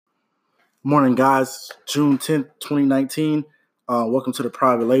Morning, guys. June 10th, 2019. Welcome to the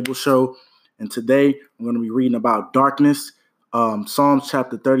Private Label Show. And today I'm going to be reading about darkness. Psalms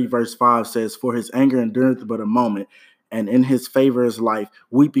chapter 30, verse 5 says, "For his anger endureth but a moment, and in his favor is life.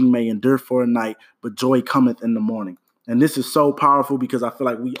 Weeping may endure for a night, but joy cometh in the morning." And this is so powerful because I feel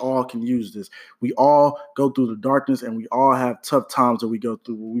like we all can use this. We all go through the darkness and we all have tough times that we go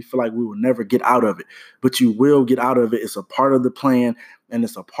through where we feel like we will never get out of it. But you will get out of it. It's a part of the plan and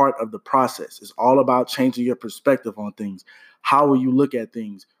it's a part of the process. It's all about changing your perspective on things. How will you look at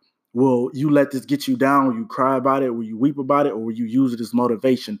things? Will you let this get you down? Will you cry about it? Will you weep about it? Or will you use it as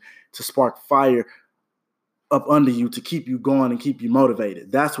motivation to spark fire up under you to keep you going and keep you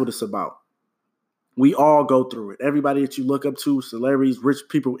motivated? That's what it's about. We all go through it. Everybody that you look up to, celebrities, rich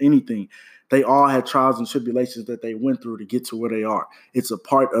people, anything, they all had trials and tribulations that they went through to get to where they are. It's a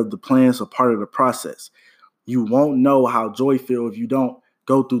part of the plan. It's a part of the process. You won't know how joy feels if you don't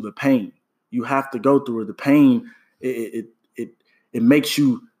go through the pain. You have to go through it. The pain, it makes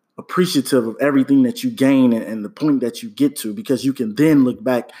you appreciative of everything that you gain and the point that you get to, because you can then look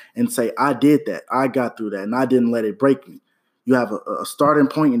back and say, I did that. I got through that and I didn't let it break me. You have a starting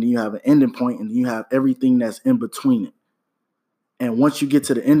point and then you have an ending point and then you have everything that's in between it. And once you get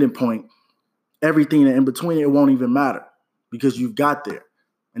to the ending point, everything in between it won't even matter because you've got there.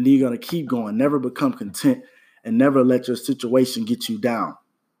 And then you're going to keep going, never become content, and never let your situation get you down.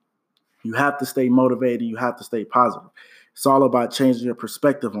 You have to stay motivated. You have to stay positive. It's all about changing your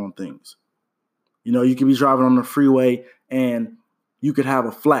perspective on things. You know, you could be driving on the freeway and you could have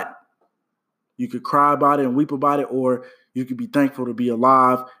a flat. You could cry about it and weep about it, or you could be thankful to be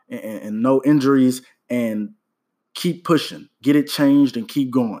alive and no injuries and keep pushing, get it changed and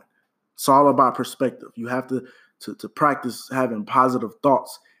keep going. It's all about perspective. You have to practice having positive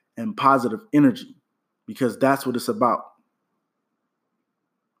thoughts and positive energy, because that's what it's about.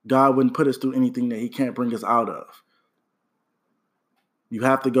 God wouldn't put us through anything that he can't bring us out of. You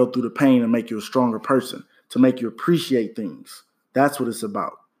have to go through the pain and make you a stronger person, to make you appreciate things. That's what it's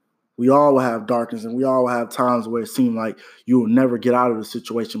about. We all will have darkness and we all will have times where it seems like you will never get out of the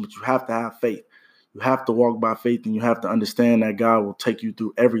situation, but you have to have faith. You have to walk by faith and you have to understand that God will take you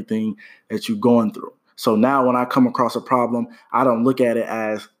through everything that you're going through. So now when I come across a problem, I don't look at it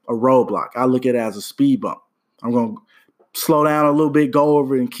as a roadblock. I look at it as a speed bump. I'm going to slow down a little bit, go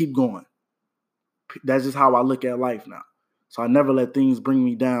over it and keep going. That's just how I look at life now. So I never let things bring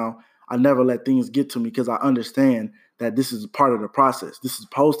me down. I never let things get to me because I understand that this is part of the process. This is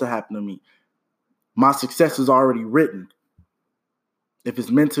supposed to happen to me. My success is already written. If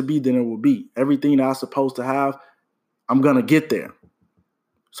it's meant to be, then it will be. Everything that I'm supposed to have, I'm going to get there.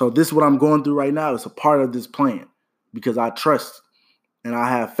 So this is what I'm going through right now. It's a part of this plan because I trust and I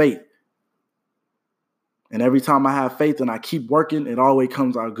have faith. And every time I have faith and I keep working, it always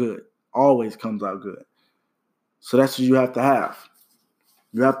comes out good. Always comes out good. So that's what you have to have.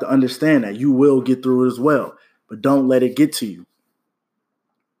 You have to understand that you will get through it as well. But don't let it get to you.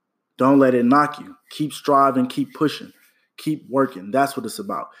 Don't let it knock you. Keep striving, keep pushing, keep working. That's what it's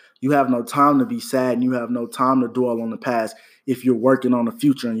about. You have no time to be sad and you have no time to dwell on the past if you're working on the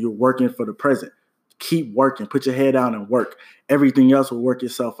future and you're working for the present. Keep working. Put your head down and work. Everything else will work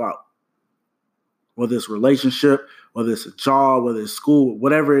itself out. Whether it's relationship, whether it's a job, whether it's school,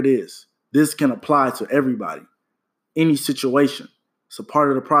 whatever it is, this can apply to everybody, any situation. It's a part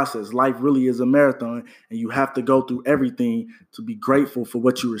of the process. Life really is a marathon, and you have to go through everything to be grateful for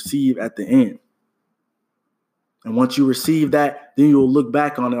what you receive at the end. And once you receive that, then you'll look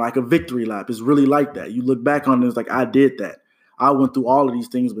back on it like a victory lap. It's really like that. You look back on it, it's like, I did that. I went through all of these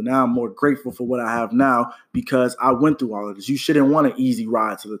things, but now I'm more grateful for what I have now because I went through all of this. You shouldn't want an easy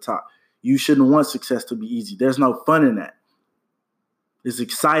ride to the top. You shouldn't want success to be easy. There's no fun in that. It's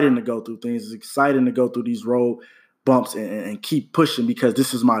exciting to go through things. It's exciting to go through these road bumps and keep pushing because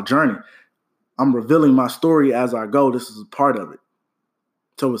this is my journey. I'm revealing my story as I go. This is a part of it.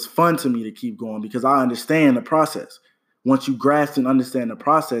 So it's fun to me to keep going because I understand the process. Once you grasp and understand the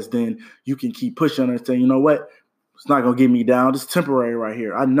process, then you can keep pushing and say, you know what? It's not going to get me down. It's temporary right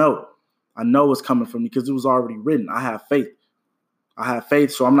here. I know what's coming from me because it was already written. I have faith.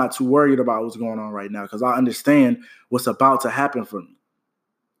 So I'm not too worried about what's going on right now because I understand what's about to happen for me.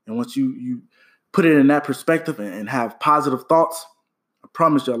 And once you put it in that perspective and have positive thoughts, I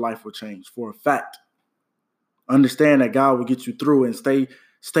promise your life will change for a fact. Understand that God will get you through and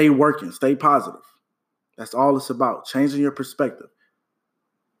stay working, stay positive. That's all it's about, changing your perspective.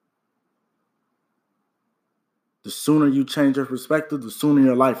 The sooner you change your perspective, the sooner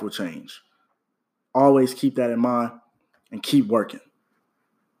your life will change. Always keep that in mind and keep working.